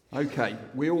Okay,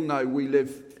 we all know we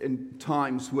live in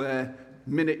times where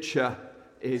miniature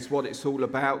is what it's all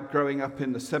about. Growing up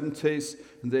in the 70s,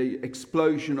 the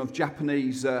explosion of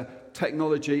Japanese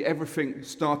technology, everything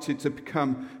started to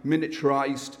become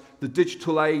miniaturized. The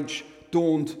digital age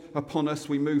dawned upon us.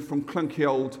 We moved from clunky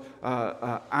old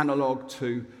analog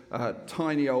to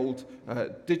tiny old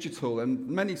digital, and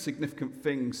many significant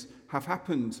things have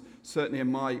happened, certainly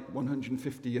in my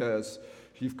 150 years.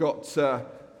 You've got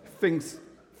things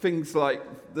like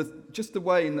just the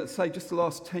way in that, say, just the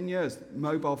last 10 years,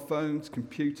 mobile phones,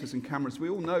 computers and cameras, we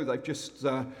all know they've just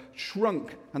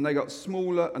shrunk, and they got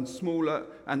smaller and smaller,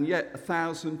 and yet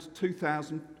 1,000,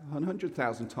 2,000,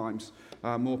 100,000 times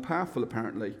more powerful,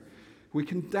 apparently. We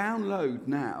can download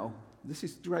now. This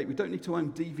is great. We don't need to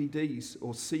own DVDs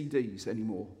or CDs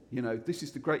anymore. You know, this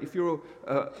is the great. If you're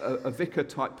a vicar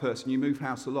type person, you move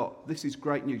house a lot. This is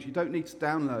great news. You don't need to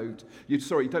download. You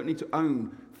don't need to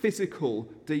own physical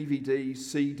DVDs,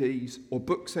 CDs, or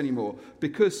books anymore,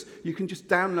 because you can just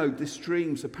download the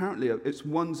streams. Apparently, it's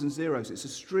ones and zeros. It's a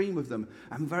stream of them,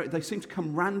 and they seem to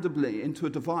come randomly into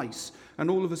a device. And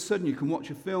all of a sudden, you can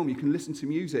watch a film, you can listen to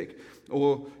music,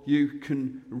 or you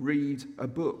can read a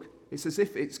book. It's as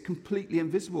if it's completely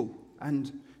invisible,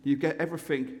 and you get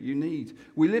everything you need.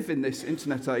 We live in this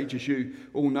internet age, as you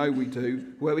all know we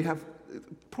do, where we have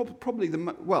probably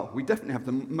we definitely have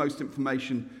the most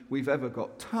information we've ever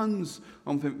got. Tons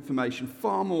of information,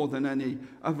 far more than any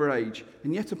other age.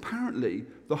 And yet apparently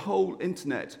the whole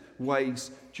internet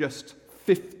weighs just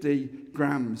 50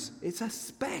 grams. It's a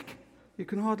speck. You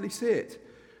can hardly see it.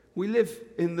 We live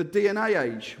in the DNA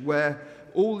age, where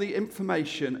all the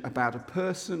information about a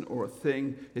person or a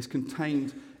thing is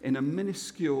contained in a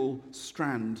minuscule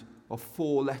strand of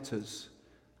 4 letters.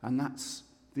 And that's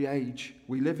the age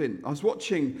we live in. I was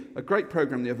watching a great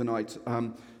program the other night.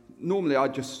 Normally I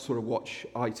just sort of watch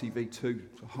ITV2,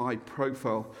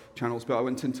 high-profile channels, but I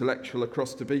went intellectual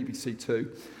across to BBC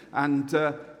Two. And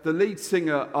the lead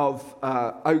singer of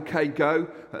OK Go,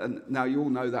 now you all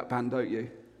know that band, don't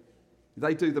you?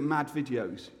 They do the mad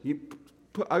videos. You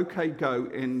put OK Go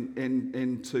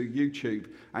into YouTube,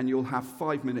 and you'll have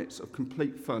 5 minutes of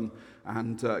complete fun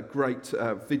and great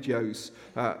videos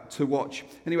to watch.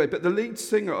 Anyway, but the lead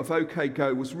singer of OK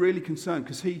Go was really concerned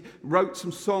because he wrote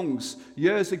some songs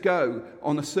years ago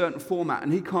on a certain format,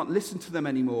 and he can't listen to them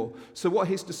anymore. So what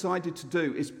he's decided to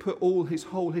do is put all his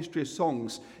whole history of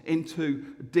songs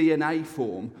into DNA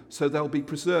form, so they'll be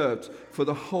preserved for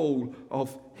the whole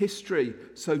of history.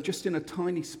 So just in a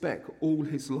tiny speck, all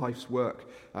his life's work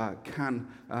can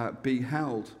be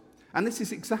held. And this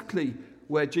is exactly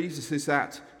where Jesus is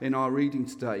at in our reading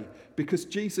today, because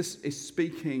Jesus is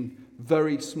speaking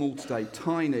very small today,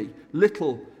 tiny,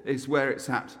 little is where it's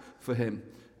at for him.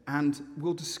 And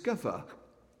we'll discover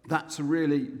that's a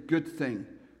really good thing.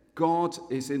 God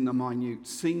is in the minute,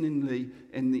 seemingly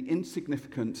in the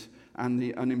insignificant and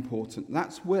the unimportant.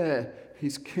 That's where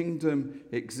his kingdom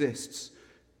exists.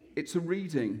 It's a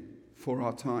reading for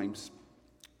our times.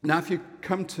 Now, if you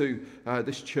come to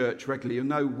this church regularly, you'll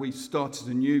know we started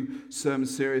a new sermon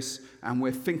series, and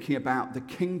we're thinking about the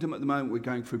kingdom at the moment. We're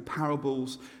going through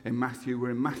parables in Matthew. We're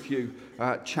in Matthew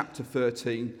chapter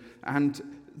 13.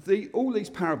 And all these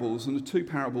parables, and the 2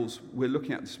 parables we're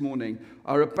looking at this morning,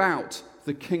 are about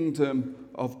the kingdom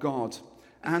of God.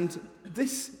 And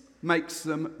this makes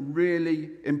them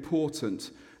really important.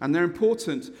 And they're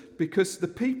important because the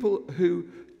people who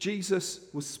Jesus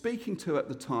was speaking to at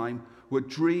the time were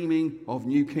dreaming of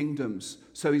new kingdoms.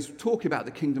 So he's talking about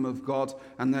the kingdom of God,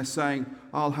 and they're saying,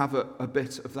 I'll have a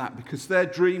bit of that, because they're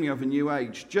dreaming of a new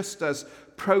age, just as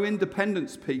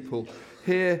pro-independence people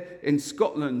here in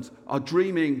Scotland are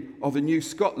dreaming of a new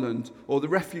Scotland, or the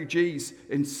refugees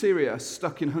in Syria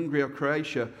stuck in Hungary or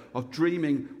Croatia are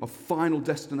dreaming of final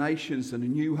destinations and a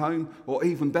new home, or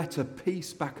even better,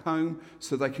 peace back home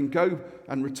so they can go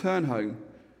and return home.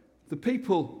 The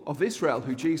people of Israel,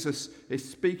 who Jesus is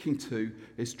speaking to,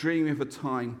 is dreaming of a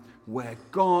time where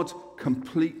God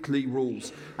completely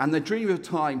rules. And they're dreaming of a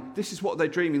time, this is what they're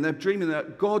dreaming. They're dreaming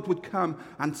that God would come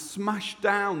and smash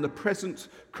down the present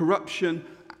corruption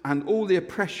and all the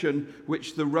oppression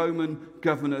which the Roman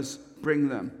governors bring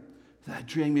them. They're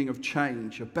dreaming of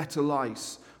change, of better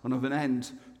lives, and of an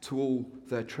end to all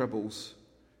their troubles.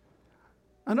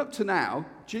 And up to now,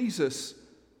 Jesus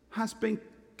has been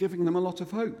giving them a lot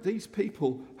of hope. These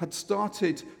people had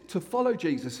started to follow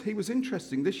Jesus. He was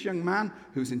interesting. This young man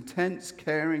who was intense,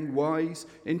 caring, wise,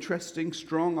 interesting,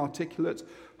 strong, articulate,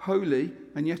 holy,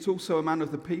 and yet also a man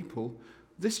of the people.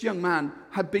 This young man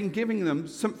had been giving them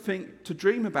something to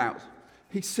dream about.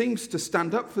 he seems to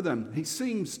stand up for them. He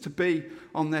seems to be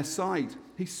on their side.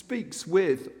 He speaks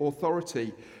with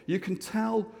authority. You can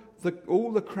tell that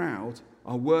all the crowd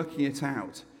are working it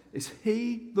out. Is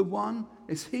he the one?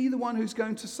 Is he the one who's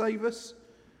going to save us?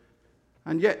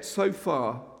 And yet, so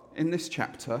far in this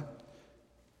chapter,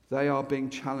 they are being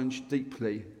challenged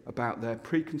deeply about their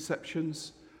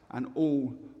preconceptions and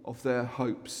all of their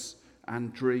hopes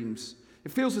and dreams.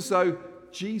 It feels as though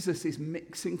Jesus is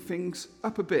mixing things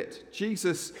up a bit.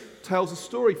 Jesus tells a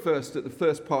story first at the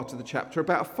first part of the chapter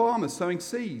about a farmer sowing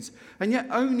seeds, and yet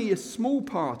only a small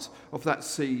part of that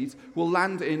seed will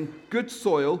land in good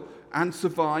soil and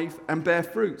survive and bear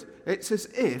fruit. It's as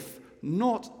if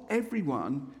not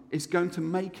everyone is going to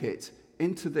make it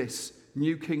into this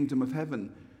new kingdom of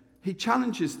heaven. He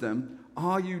challenges them,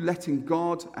 are you letting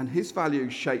God and his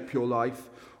values shape your life,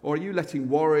 or are you letting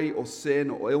worry or sin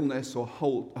or illness or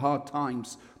hard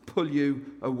times pull you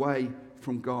away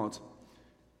from God?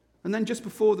 And then just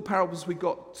before the parables we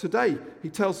got today, he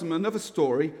tells them another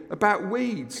story about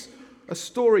weeds. A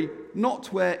story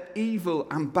not where evil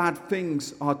and bad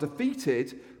things are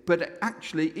defeated, but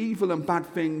actually evil and bad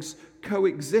things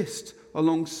coexist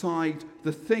alongside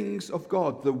the things of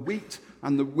God. The wheat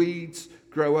and the weeds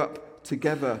grow up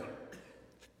together.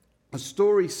 A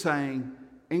story saying,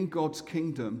 in God's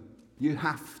kingdom, you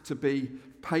have to be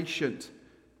patient.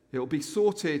 It will be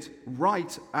sorted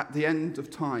right at the end of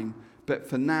time, but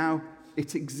for now,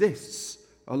 it exists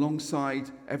alongside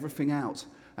everything else.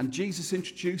 And Jesus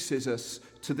introduces us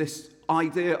to this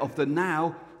idea of the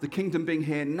now, the kingdom being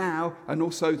here now, and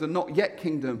also the not yet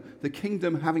kingdom, the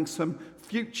kingdom having some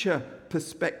future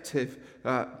perspective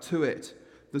to it.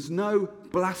 There's no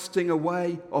blasting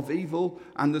away of evil,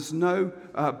 and there's no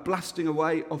blasting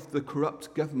away of the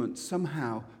corrupt government.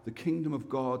 Somehow, the kingdom of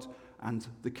God and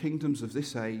the kingdoms of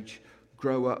this age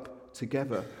grow up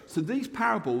together. So these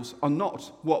parables are not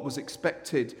what was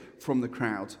expected from the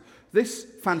crowd. This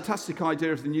fantastic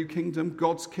idea of the new kingdom,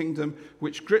 God's kingdom,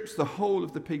 which grips the whole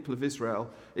of the people of Israel,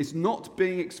 is not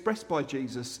being expressed by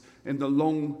Jesus in the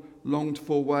long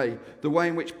longed-for way, the way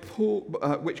in which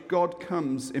God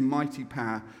comes in mighty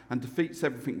power and defeats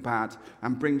everything bad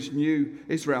and brings new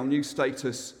Israel, new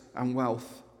status and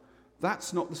wealth.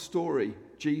 That's not the story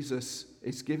Jesus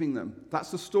is giving them.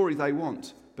 That's the story they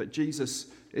want, but Jesus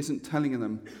isn't telling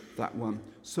them that one.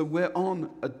 So we're on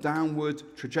a downward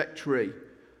trajectory,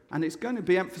 and it's going to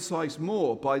be emphasized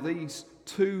more by these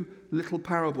two little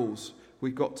parables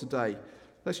we've got today.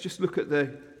 Let's just look at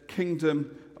the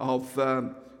kingdom of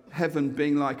heaven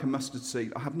being like a mustard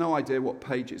seed. I have no idea what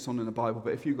page it's on in the Bible,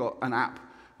 but if you've got an app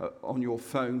on your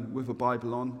phone with a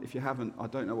Bible on, if you haven't, I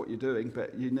don't know what you're doing,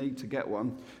 but you need to get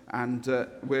one. And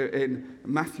we're in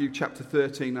Matthew chapter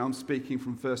 13. I'm speaking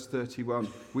from verse 31.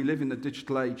 We live in the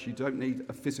digital age. You don't need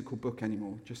a physical book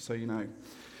anymore, just so you know.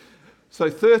 So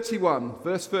 31,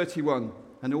 verse 31.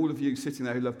 And all of you sitting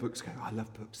there who love books go, I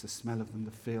love books, the smell of them,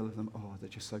 the feel of them. Oh, they're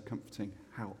just so comforting.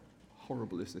 How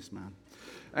horrible is this man?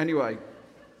 Anyway,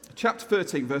 chapter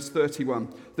 13, verse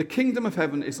 31. The kingdom of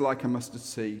heaven is like a mustard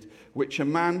seed, which a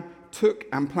man took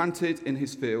and planted in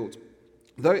his field.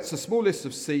 Though it's the smallest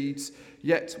of seeds,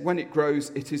 yet when it grows,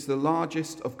 it is the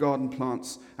largest of garden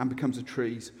plants and becomes a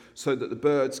tree, so that the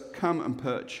birds come and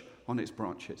perch on its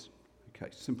branches.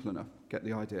 Okay, simple enough. Get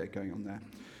the idea going on there.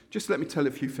 Just let me tell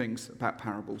a few things about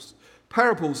parables.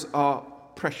 Parables are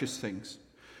precious things,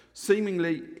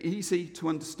 seemingly easy to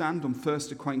understand on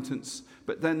first acquaintance,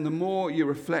 but then the more you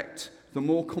reflect, the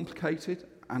more complicated,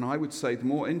 and I would say the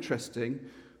more interesting,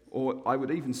 or I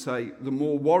would even say the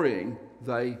more worrying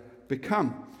they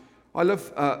become. I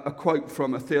love a quote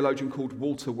from a theologian called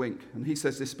Walter Wink, and he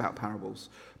says this about parables.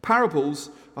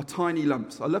 Parables are tiny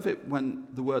lumps. I love it when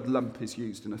the word lump is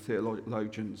used in a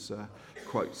theologian's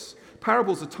quotes.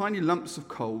 Parables are tiny lumps of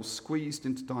coal squeezed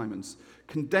into diamonds,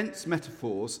 condensed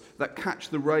metaphors that catch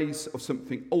the rays of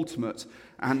something ultimate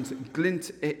and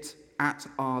glint it at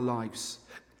our lives.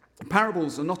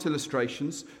 Parables are not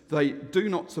illustrations. They do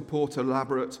not support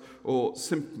elaborate or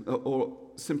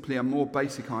simply a more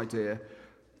basic idea.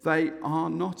 They are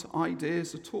not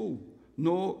ideas at all,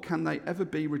 nor can they ever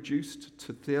be reduced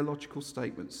to theological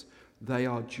statements. They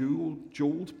are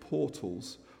jeweled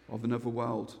portals of another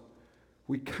world.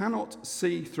 We cannot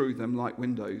see through them like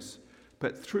windows,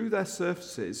 but through their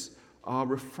surfaces are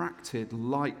refracted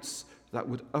lights that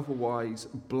would otherwise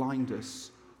blind us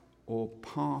or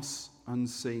pass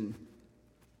unseen.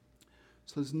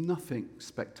 So there's nothing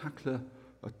spectacular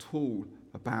at all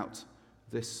about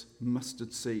this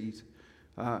mustard seed.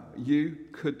 You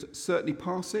could certainly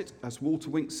pass it, as Walter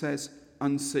Wink says,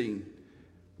 unseen.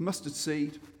 Mustard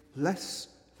seed, less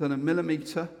than a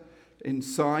millimetre in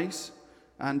size,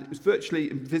 and it was virtually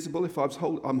invisible. If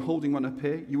I'm holding one up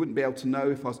here, you wouldn't be able to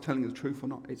know if I was telling the truth or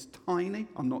not. It's tiny.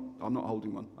 I'm not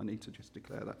holding one. I need to just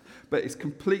declare that. But it's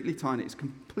completely tiny. It's a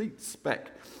complete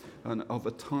speck of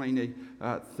a tiny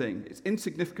thing. It's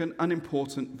insignificant,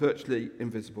 unimportant, virtually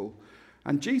invisible.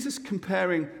 And Jesus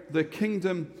comparing the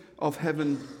kingdom of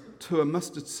heaven to a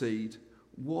mustard seed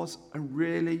was a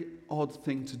really odd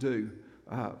thing to do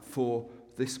for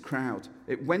this crowd.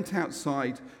 It went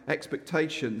outside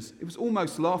expectations. It was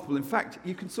almost laughable. In fact,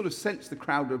 you can sort of sense the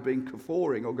crowd were being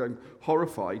guffawing or going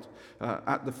horrified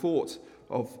at the thought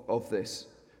of this.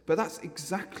 But that's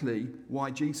exactly why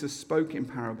Jesus spoke in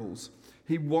parables.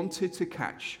 He wanted to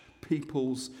catch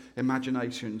people's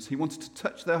imaginations. He wanted to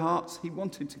touch their hearts. He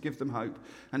wanted to give them hope.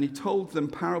 And he told them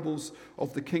parables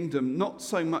of the kingdom, not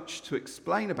so much to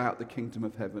explain about the kingdom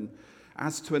of heaven,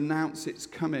 as to announce its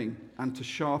coming and to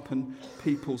sharpen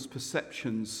people's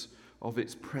perceptions of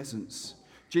its presence.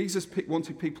 Jesus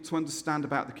wanted people to understand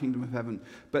about the kingdom of heaven,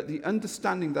 but the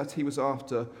understanding that he was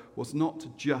after was not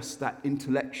just that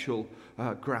intellectual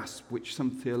grasp, which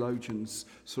some theologians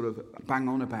sort of bang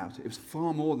on about. It was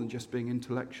far more than just being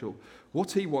intellectual.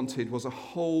 What he wanted was a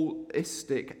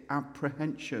holistic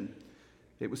apprehension.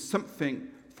 It was something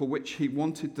for which he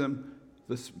wanted them,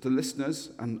 the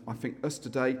listeners, and I think us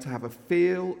today, to have a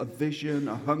feel, a vision,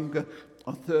 a hunger,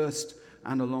 a thirst,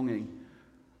 and a longing.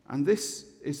 And this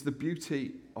is the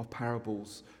beauty of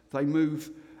parables. They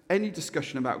move any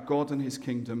discussion about God and his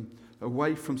kingdom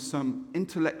away from some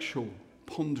intellectual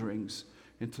ponderings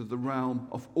into the realm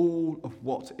of all of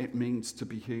what it means to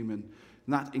be human.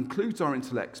 And that includes our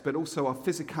intellects, but also our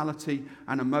physicality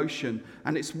and emotion.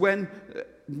 And it's when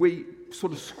we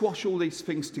sort of squash all these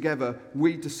things together,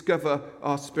 we discover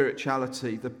our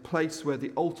spirituality, the place where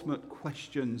the ultimate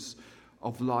questions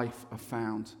of life are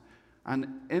found. And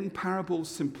in parable's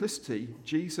simplicity,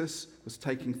 Jesus was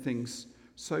taking things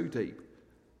so deep.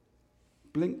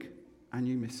 Blink and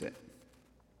you miss it.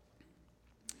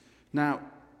 Now,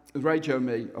 radio and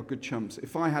me are good chums.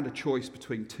 If I had a choice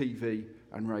between TV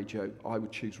and radio, I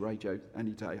would choose radio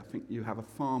any day. I think you have a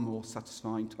far more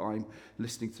satisfying time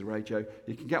listening to the radio.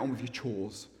 You can get on with your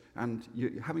chores, and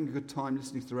you're having a good time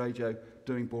listening to the radio,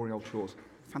 doing boring old chores.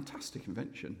 Fantastic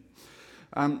invention.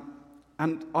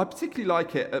 And I particularly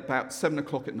like it at about 7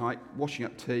 o'clock at night, washing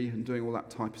up tea and doing all that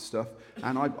type of stuff.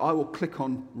 And I will click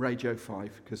on Radio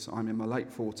 5 because I'm in my late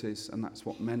 40s, and that's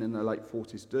what men in their late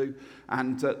 40s do.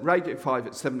 And Radio 5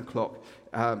 at 7 o'clock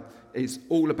is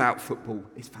all about football.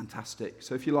 It's fantastic.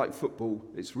 So if you like football,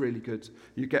 it's really good.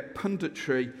 You get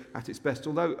punditry at its best,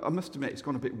 although I must admit it's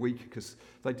gone a bit weak because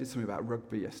they did something about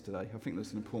rugby yesterday. I think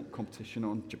there's an important competition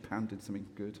on. Japan did something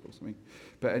good or something.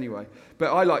 But anyway,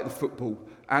 I like the football.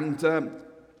 And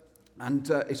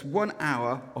it's 1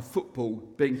 hour of football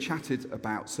being chatted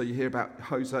about. So you hear about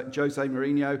Jose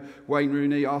Mourinho, Wayne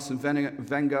Rooney, Arsene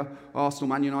Wenger, Arsenal,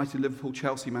 Man United, Liverpool,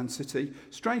 Chelsea, Man City.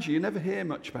 Strangely, you never hear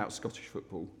much about Scottish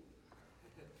football.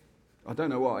 I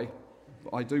don't know why.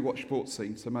 I do watch sports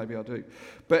scenes, so maybe I do.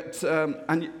 But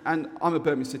and I'm a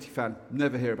Birmingham City fan.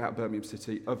 Never hear about Birmingham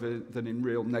City other than in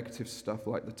real negative stuff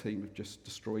like the team have just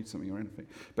destroyed something or anything.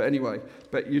 But anyway,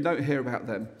 you don't hear about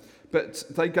them. But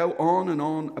they go on and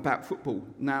on about football.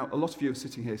 Now, a lot of you are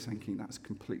sitting here thinking that's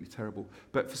completely terrible.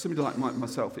 But for somebody like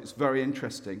myself, it's very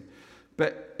interesting.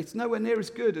 But it's nowhere near as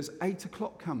good as 8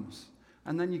 o'clock comes.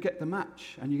 And then you get the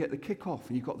match, and you get the kick-off,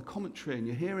 and you've got the commentary, and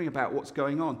you're hearing about what's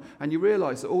going on. And you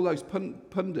realise that all those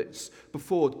pundits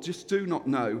before just do not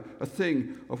know a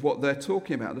thing of what they're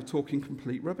talking about. They're talking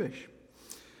complete rubbish.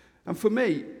 And for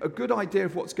me, a good idea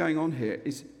of what's going on here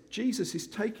is Jesus is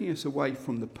taking us away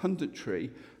from the punditry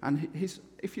and he's,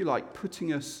 if you like,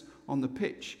 putting us on the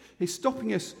pitch. He's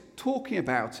stopping us talking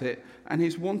about it and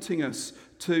he's wanting us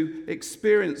to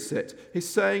experience it. He's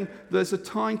saying there's a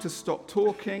time to stop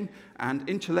talking and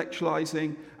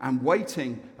intellectualizing and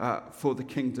waiting for the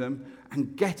kingdom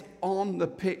and get on the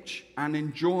pitch and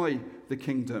enjoy the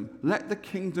kingdom. Let the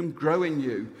kingdom grow in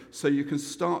you so you can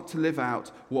start to live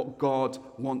out what God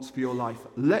wants for your life.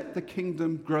 Let the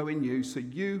kingdom grow in you so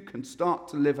you can start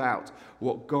to live out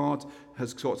what God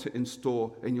has got in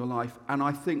store in your life. And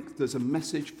I think there's a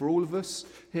message for all of us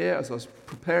here. As I was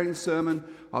preparing the sermon,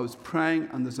 I was praying,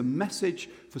 and there's a message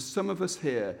for some of us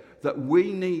here that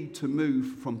we need to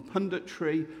move from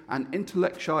punditry and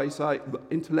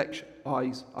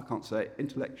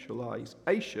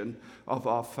intellectualization of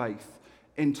our faith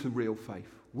into real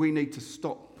faith. We need to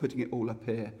stop putting it all up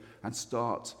here and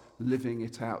start living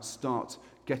it out, start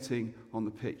getting on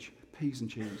the pitch. P's and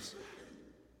G's.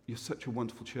 You're such a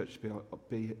wonderful church to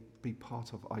be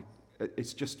part of.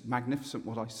 It's just magnificent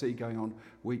what I see going on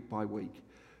week by week.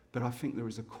 But I think there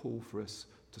is a call for us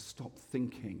to stop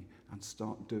thinking and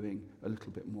start doing a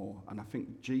little bit more. And I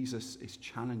think Jesus is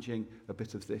challenging a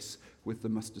bit of this with the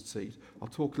mustard seed. I'll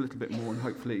talk a little bit more and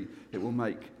hopefully it will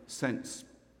make sense.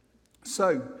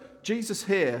 So, Jesus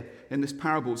here in this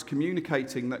parable is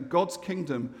communicating that God's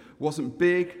kingdom wasn't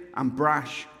big and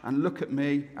brash and look at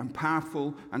me and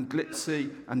powerful and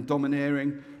glitzy and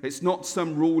domineering. It's not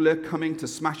some ruler coming to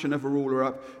smash another ruler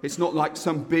up. It's not like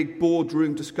some big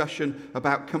boardroom discussion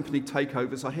about company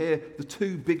takeovers. I hear the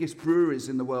two biggest breweries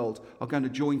in the world are going to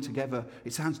join together.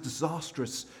 It sounds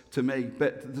disastrous to me,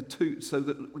 but the two, so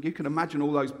that you can imagine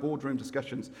all those boardroom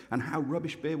discussions and how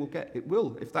rubbish beer will get. It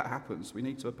will, if that happens. We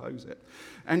need to oppose it.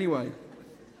 Anyway,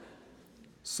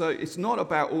 so it's not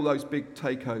about all those big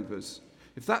takeovers.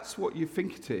 If that's what you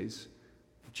think it is,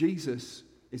 Jesus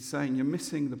is saying you're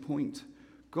missing the point.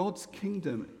 God's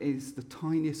kingdom is the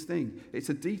tiniest thing. It's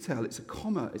a detail, it's a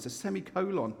comma, it's a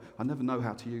semicolon. I never know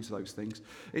how to use those things.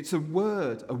 It's a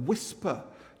word, a whisper.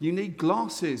 You need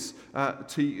glasses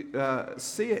to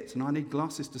see it, and I need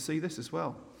glasses to see this as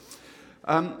well.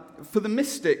 For the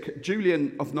mystic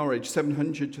Julian of Norwich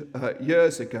 700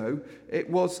 years ago, it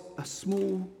was a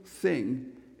small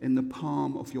thing in the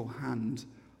palm of your hand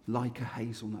like a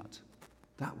hazelnut.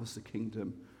 That was the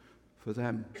kingdom for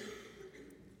them.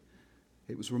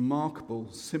 It was remarkable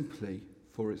simply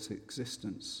for its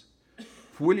existence.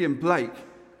 For William Blake,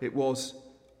 it was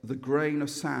the grain of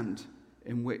sand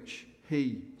in which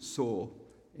he saw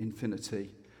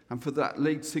infinity. And for that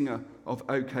lead singer of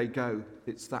OK Go,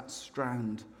 it's that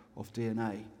strand of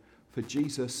DNA. For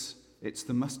Jesus, it's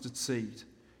the mustard seed.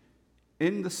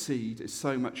 In the seed is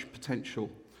so much potential.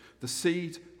 The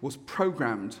seed was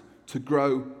programmed to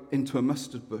grow into a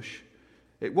mustard bush.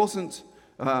 It wasn't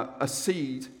a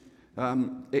seed,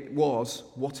 it was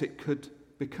what it could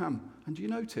become. And do you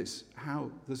notice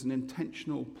how there's an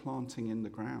intentional planting in the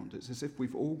ground? It's as if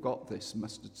we've all got this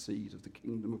mustard seed of the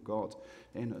kingdom of God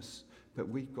in us, but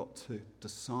we've got to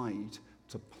decide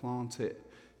to plant it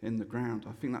in the ground.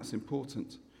 I think that's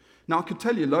important. Now, I could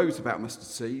tell you loads about mustard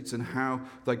seeds and how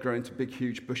they grow into big,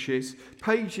 huge bushes.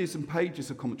 Pages and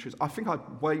pages of commentaries. I think I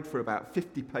weighed for about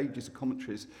 50 pages of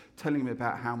commentaries telling me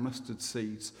about how mustard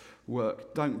seeds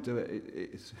work. Don't do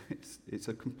it. It's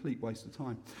a complete waste of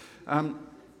time.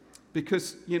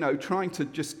 Because, trying to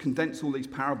just condense all these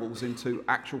parables into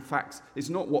actual facts is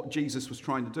not what Jesus was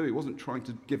trying to do. He wasn't trying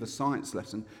to give a science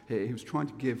lesson here. He was trying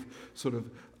to give sort of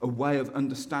a way of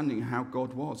understanding how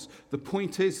God was. The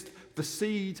point is, the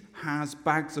seed has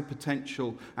bags of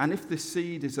potential, and if this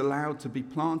seed is allowed to be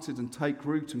planted and take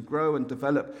root and grow and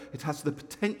develop, it has the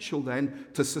potential then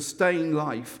to sustain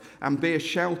life and be a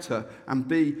shelter and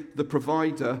be the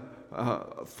provider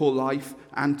for life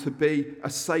and to be a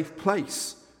safe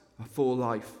place for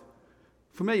life.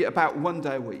 For me, about one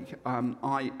day a week,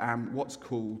 I am what's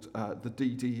called the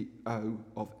DDO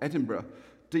of Edinburgh.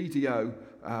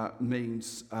 DDO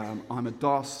means I'm a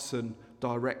diocesan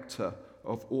director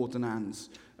of ordinands.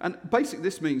 And basically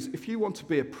this means if you want to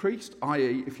be a priest,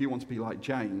 i.e. if you want to be like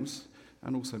James,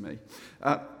 and also me,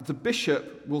 the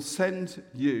bishop will send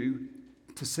you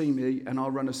to see me and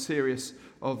I'll run a series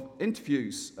of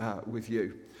interviews with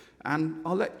you. And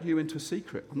I'll let you into a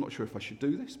secret. I'm not sure if I should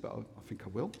do this, but I think I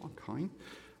will. I'm kind.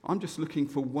 I'm just looking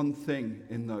for one thing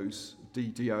in those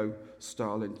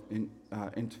DDO-style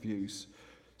interviews.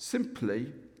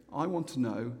 Simply, I want to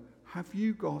know, have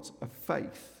you got a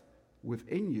faith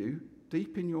within you,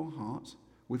 deep in your heart,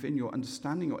 within your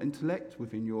understanding, your intellect,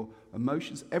 within your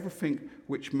emotions, everything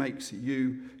which makes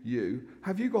you, you?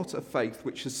 Have you got a faith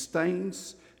which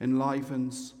sustains,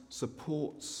 enlivens,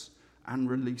 supports, and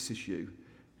releases you?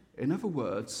 In other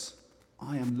words,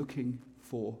 I am looking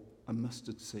for a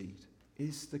mustard seed.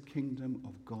 Is the kingdom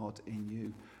of God in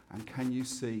you? And can you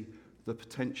see the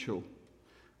potential?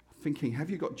 Thinking, have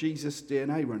you got Jesus'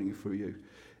 DNA running through you?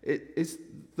 Is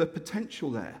the potential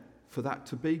there for that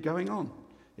to be going on?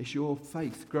 Is your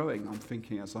faith growing, I'm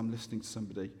thinking, as I'm listening to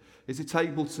somebody? Is it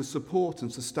able to support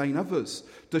and sustain others?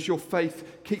 Does your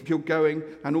faith keep you going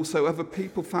and also other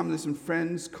people, families and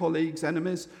friends, colleagues,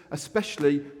 enemies,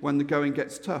 especially when the going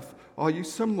gets tough? Are you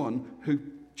someone who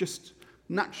just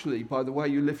naturally, by the way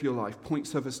you live your life,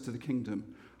 points others to the kingdom?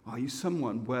 Are you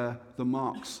someone where the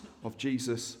marks of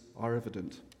Jesus are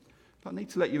evident? But I need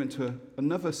to let you into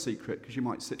another secret, because you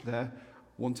might sit there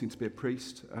wanting to be a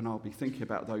priest, and I'll be thinking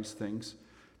about those things.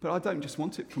 But I don't just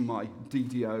want it from my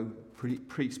DDO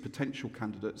priest potential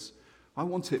candidates. I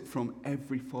want it from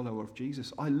every follower of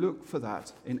Jesus. I look for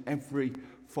that in every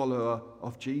follower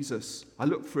of Jesus. I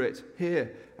look for it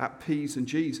here at P's and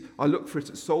G's. I look for it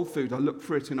at Soul Food. I look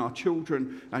for it in our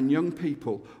children and young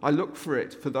people. I look for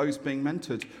it for those being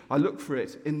mentored. I look for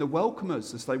it in the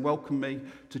welcomers as they welcome me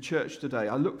to church today.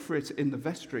 I look for it in the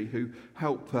vestry who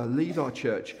help lead our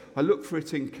church. I look for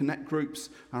it in connect groups,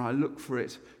 and I look for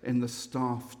it in the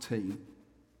staff team.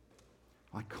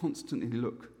 I constantly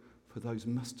look for those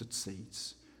mustard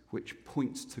seeds which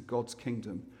points to God's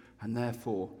kingdom and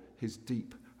therefore his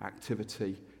deep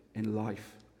activity in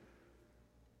life.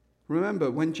 Remember,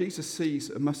 when Jesus sees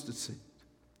a mustard seed,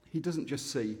 he doesn't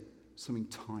just see something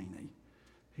tiny.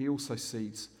 He also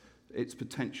sees its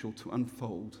potential to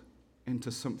unfold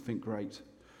into something great.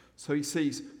 So he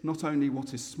sees not only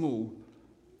what is small,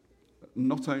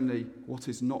 not only what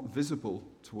is not visible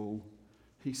to all,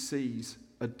 he sees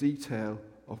a detail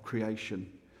of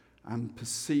creation and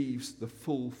perceives the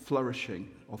full flourishing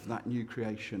of that new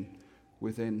creation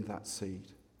within that seed.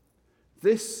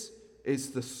 This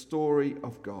is the story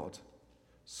of God.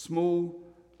 Small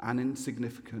and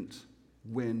insignificant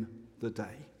win the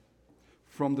day.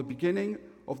 From the beginning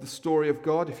of the story of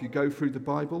God, if you go through the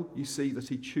Bible, you see that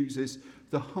he chooses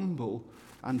the humble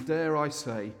and, dare I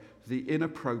say, the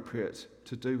inappropriate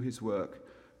to do his work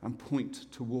and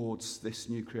point towards this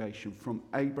new creation. From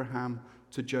Abraham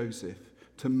to Joseph,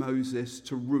 to Moses,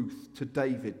 to Ruth, to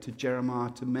David, to Jeremiah,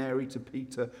 to Mary, to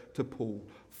Peter, to Paul.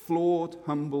 Flawed,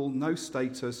 humble, no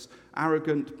status,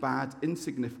 arrogant, bad,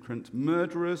 insignificant,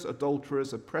 murderers,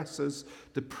 adulterers, oppressors,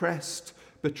 depressed,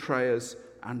 betrayers,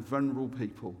 and vulnerable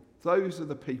people. Those are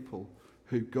the people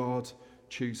who God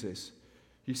chooses.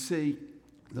 You see,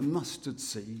 the mustard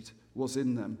seed was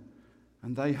in them,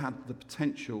 and they had the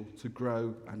potential to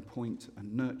grow and point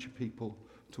and nurture people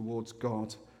towards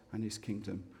God and his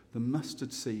kingdom. The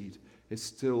mustard seed is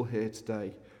still here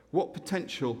today. What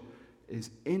potential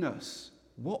is in us?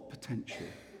 What potential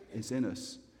is in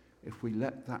us if we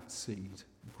let that seed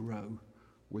grow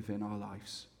within our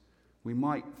lives? We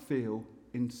might feel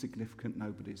insignificant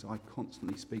nobodies. I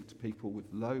constantly speak to people with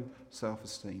low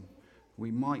self-esteem. We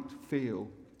might feel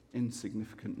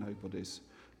insignificant nobodies,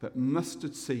 but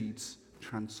mustard seeds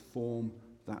transform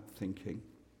that thinking.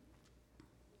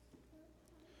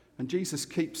 And Jesus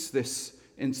keeps this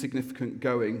insignificant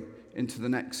going into the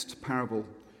next parable.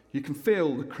 You can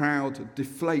feel the crowd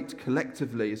deflate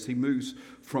collectively as he moves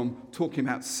from talking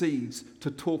about seeds to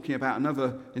talking about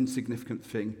another insignificant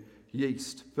thing,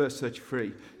 yeast. Verse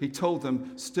 33, he told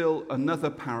them still another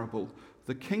parable.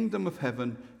 The kingdom of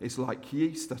heaven is like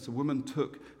yeast that a woman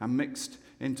took and mixed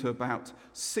into about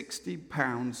 60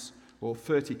 pounds or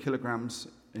 30 kilograms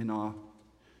in our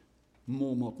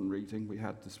more modern reading we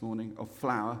had this morning of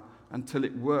flour until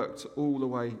it worked all the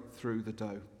way through the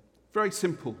dough. Very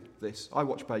simple, this. I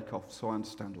watch Bake Off, so I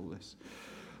understand all this.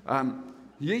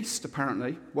 Yeast,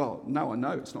 apparently, well, no, I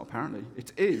know it's not apparently.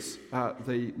 It is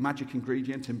the magic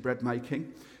ingredient in bread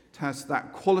making. It has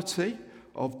that quality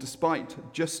of, despite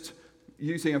just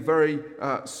using a very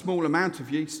small amount of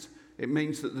yeast, it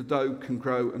means that the dough can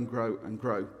grow and grow and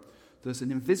grow. There's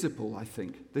an invisible, I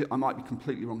think, I might be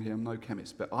completely wrong here, I'm no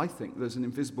chemist, but I think there's an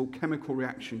invisible chemical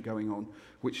reaction going on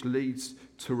which leads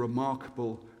to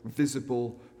remarkable,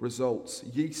 visible results.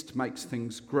 Yeast makes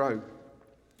things grow.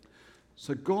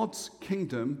 So God's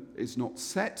kingdom is not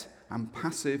set and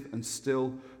passive and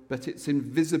still, but it's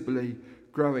invisibly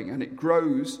growing. And it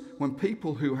grows when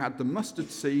people who had the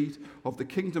mustard seed of the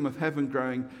kingdom of heaven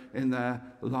growing in their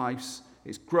lives,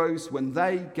 it grows when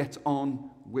they get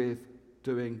on with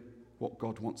doing what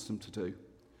God wants them to do.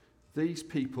 These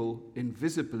people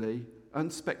invisibly,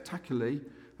 unspectacularly,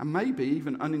 and maybe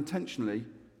even unintentionally,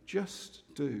 just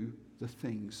do the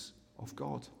things of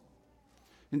God.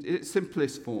 In its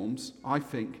simplest forms, I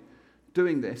think,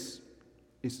 doing this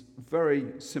is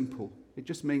very simple. It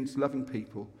just means loving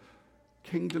people.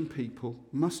 Kingdom people,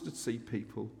 mustard seed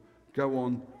people, go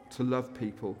on to love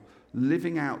people,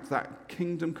 living out that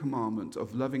kingdom commandment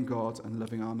of loving God and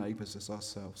loving our neighbours as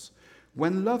ourselves.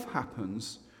 When love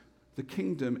happens, the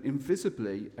kingdom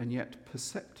invisibly and yet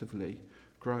perceptively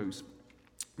grows.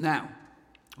 Now,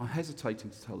 I'm hesitating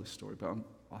to tell this story, but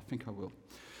I think I will.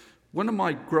 One of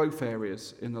my growth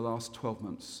areas in the last 12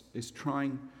 months is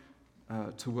trying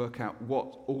to work out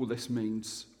what all this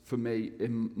means for me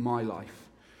in my life.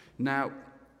 Now,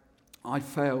 I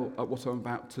fail at what I'm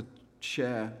about to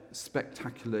share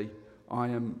spectacularly. I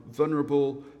am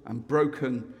vulnerable and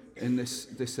broken in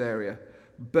this area.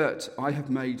 But I have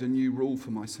made a new rule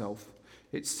for myself.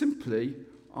 It's simply,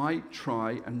 I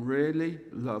try and really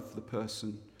love the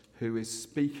person who is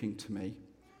speaking to me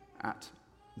at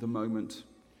the moment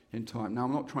in time. Now,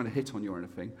 I'm not trying to hit on you or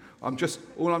anything.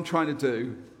 All I'm trying to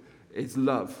do is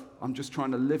love. I'm just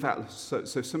trying to live out. So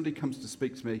if somebody comes to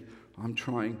speak to me, I'm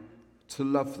trying to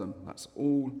love them. That's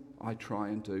all I try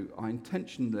and do. I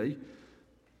intentionally,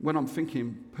 when I'm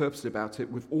thinking purposely about it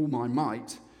with all my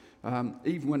might,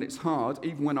 even when it's hard,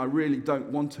 even when I really don't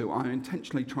want to, I'm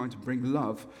intentionally trying to bring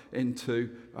love into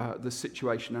the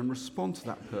situation and respond to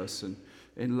that person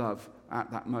in love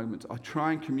at that moment. I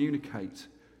try and communicate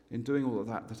in doing all of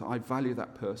that I value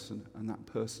that person and that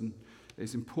person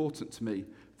is important to me,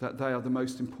 that they are the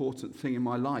most important thing in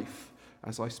my life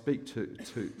as I speak to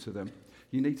them.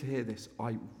 You need to hear this.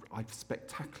 I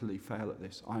spectacularly fail at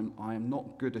this. I am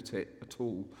not good at it at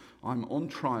all. I'm on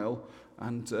trial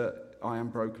and I am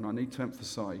broken. I need to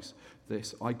emphasize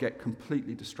this. I get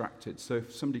completely distracted. So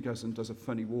if somebody goes and does a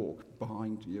funny walk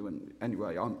behind you, and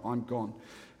anyway, I'm gone.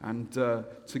 And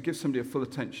to give somebody a full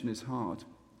attention is hard.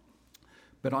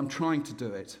 But I'm trying to do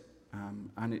it.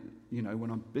 And it, when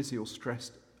I'm busy or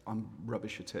stressed, I'm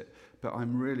rubbish at it. But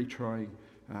I'm really trying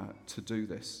to do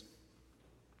this.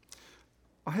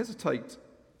 I hesitate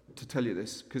to tell you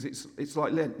this because it's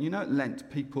like Lent. At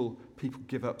Lent, people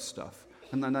give up stuff.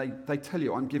 And then they tell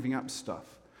you, I'm giving up stuff.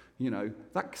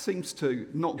 That seems to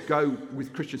not go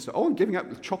with Christian stuff. Oh, I'm giving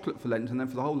up chocolate for Lent, and then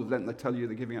for the whole of Lent they tell you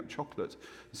they're giving up chocolate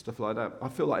and stuff like that. I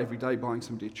feel like every day buying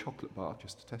somebody a chocolate bar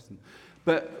just to test them.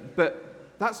 But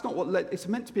that's not what Lent, it's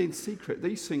meant to be in secret.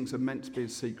 These things are meant to be in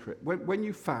secret. When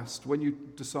you fast, when you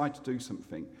decide to do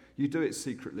something, you do it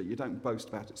secretly. You don't boast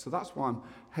about it. So that's why I'm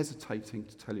hesitating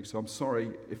to tell you. So I'm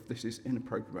sorry if this is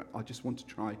inappropriate. I just want to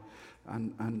try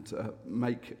and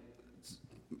make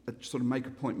a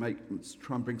point,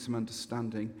 try and bring some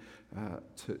understanding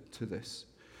to this.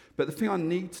 But the thing I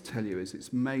need to tell you is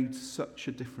it's made such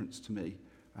a difference to me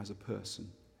as a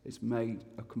person. It's made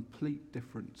a complete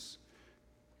difference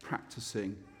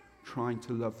practicing, trying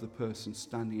to love the person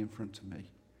standing in front of me.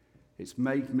 It's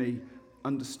made me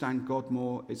understand God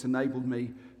more. It's enabled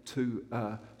me to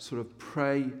sort of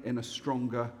pray in a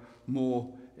stronger,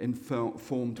 more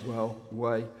informed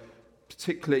way.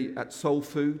 Particularly at Soul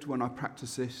Food, when I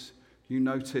practice this, you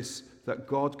notice that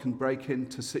God can break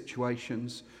into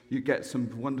situations. You get some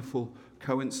wonderful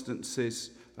coincidences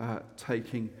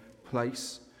taking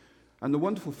place. And the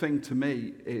wonderful thing to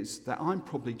me is that I'm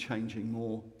probably changing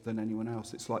more than anyone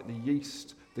else. It's like the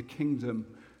yeast, the kingdom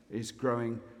is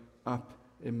growing up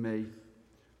in me.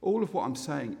 All of what I'm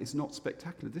saying is not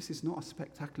spectacular. This is not a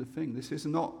spectacular thing. This is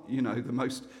not, the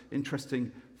most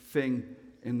interesting thing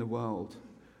in the world.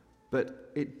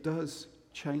 But it does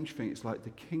change things. It's like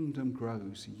the kingdom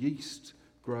grows, yeast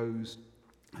grows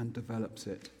and develops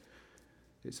it.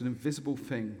 It's an invisible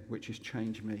thing which has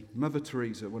changed me. Mother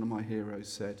Teresa, one of my heroes,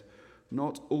 said,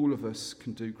 "Not all of us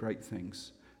can do great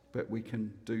things, but we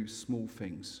can do small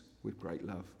things with great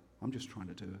love." I'm just trying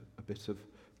to do a bit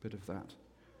of that.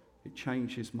 It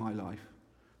changes my life.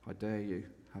 I dare you,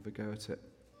 have a go at it.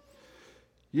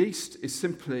 Yeast is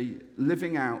simply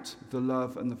living out the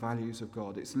love and the values of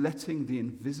God. It's letting the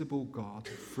invisible God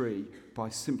free by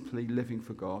simply living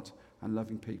for God and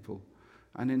loving people.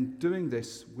 And in doing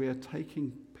this, we are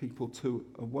taking people to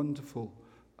a wonderful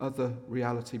other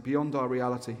reality, beyond our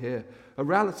reality here. A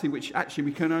reality which actually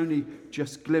we can only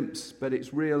just glimpse, but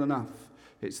it's real enough.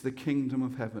 It's the kingdom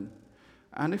of heaven.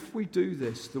 And if we do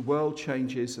this, the world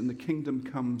changes and the kingdom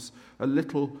comes a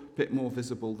little bit more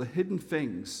visible. The hidden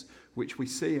things which we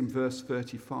see in verse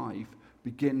 35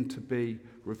 begin to be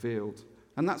revealed.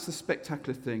 And that's the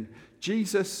spectacular thing.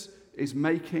 Jesus is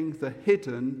making the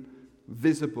hidden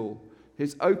visible.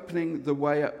 He's opening the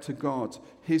way up to God.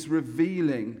 He's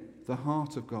revealing the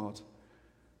heart of God.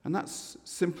 And that's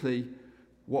simply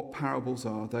what parables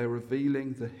are. They're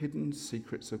revealing the hidden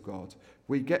secrets of God.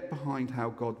 We get behind how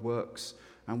God works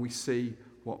and we see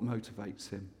what motivates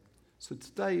him. So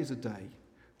today is a day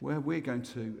where we're going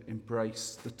to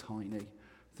embrace the tiny,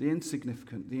 the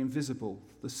insignificant, the invisible,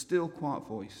 the still quiet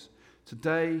voice.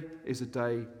 Today is a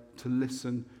day to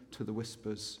listen to the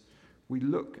whispers. We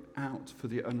look out for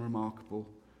the unremarkable.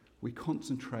 We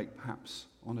concentrate perhaps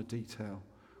on a detail.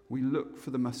 We look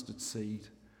for the mustard seed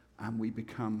and we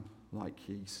become like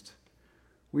yeast.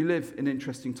 We live in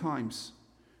interesting times.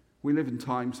 We live in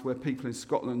times where people in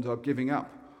Scotland are giving up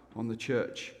on the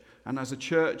church. And as a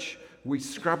church, we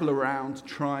scrabble around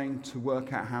trying to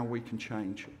work out how we can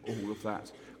change all of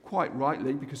that. Quite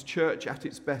rightly, because church at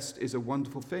its best is a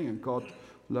wonderful thing and God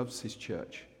loves his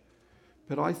church.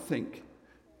 But I think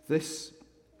these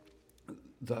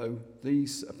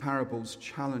parables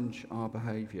challenge our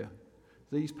behaviour.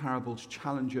 These parables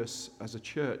challenge us as a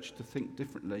church to think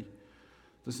differently.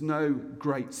 There's no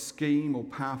great scheme or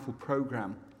powerful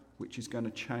program which is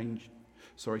going to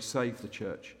save the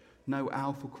church. No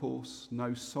Alpha course,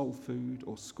 no soul food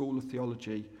or school of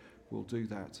theology will do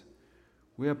that.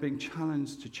 We are being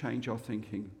challenged to change our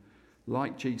thinking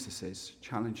like Jesus is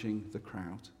challenging the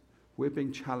crowd. We're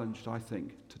being challenged, I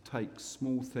think, to take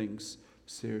small things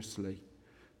seriously.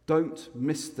 Don't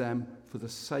miss them for the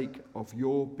sake of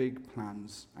your big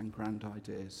plans and grand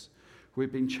ideas.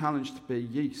 We've been challenged to be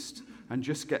yeast and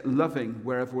just get loving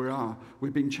wherever we are.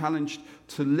 We've been challenged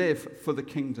to live for the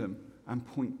kingdom and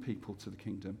point people to the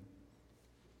kingdom.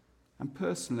 And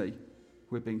personally,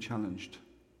 we're being challenged.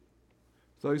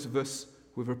 Those of us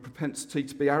with a propensity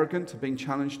to be arrogant are being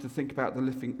challenged to think about the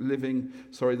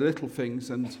little things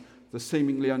and the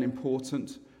seemingly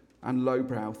unimportant and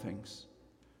lowbrow things.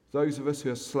 Those of us who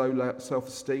have slow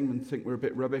self-esteem and think we're a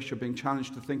bit rubbish are being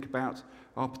challenged to think about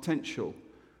our potential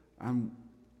and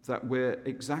that we're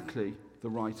exactly the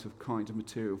right kind of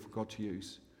material for God to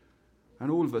use. And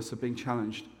all of us are being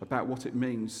challenged about what it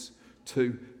means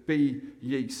to be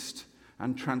yeast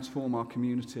and transform our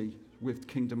community with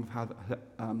kingdom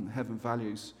of heaven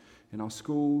values in our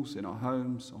schools, in our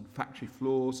homes, on factory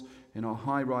floors, in our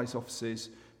high-rise offices,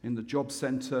 in the job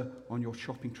centre, on your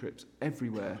shopping trips,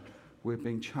 everywhere. We're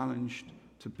being challenged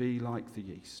to be like the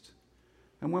yeast.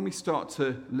 And when we start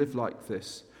to live like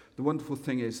this, the wonderful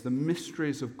thing is the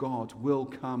mysteries of God will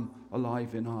come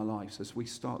alive in our lives. As we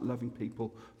start loving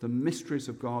people, the mysteries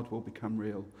of God will become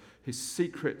real. His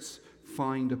secrets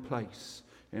find a place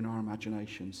in our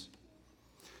imaginations.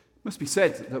 It must be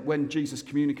said that when Jesus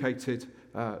communicated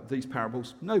these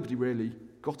parables, nobody really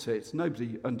got it.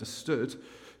 Nobody understood.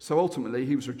 So ultimately,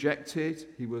 he was rejected,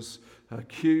 he was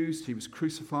accused, he was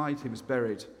crucified, he was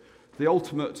buried. The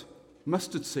ultimate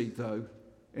mustard seed, though,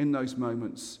 in those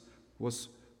moments was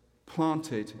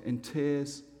planted in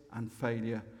tears and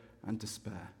failure and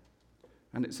despair.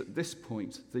 And it's at this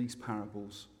point these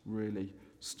parables really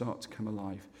start to come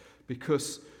alive,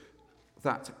 because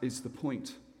that is the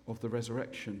point of the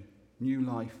resurrection. New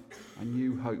life and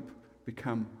new hope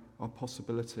become our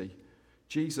possibility.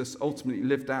 Jesus ultimately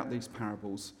lived out these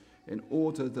parables in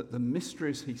order that the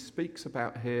mysteries he speaks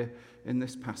about here in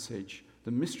this passage,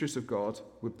 the mysteries of God,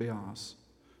 would be ours.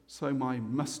 So my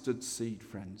mustard seed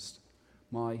friends,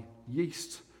 my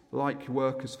yeast-like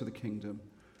workers for the kingdom,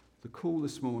 the call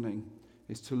this morning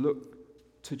is to look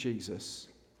to Jesus,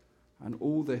 and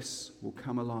all this will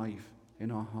come alive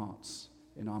in our hearts,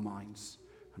 in our minds,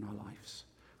 and our lives.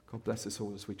 God bless us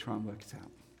all as we try and work it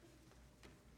out.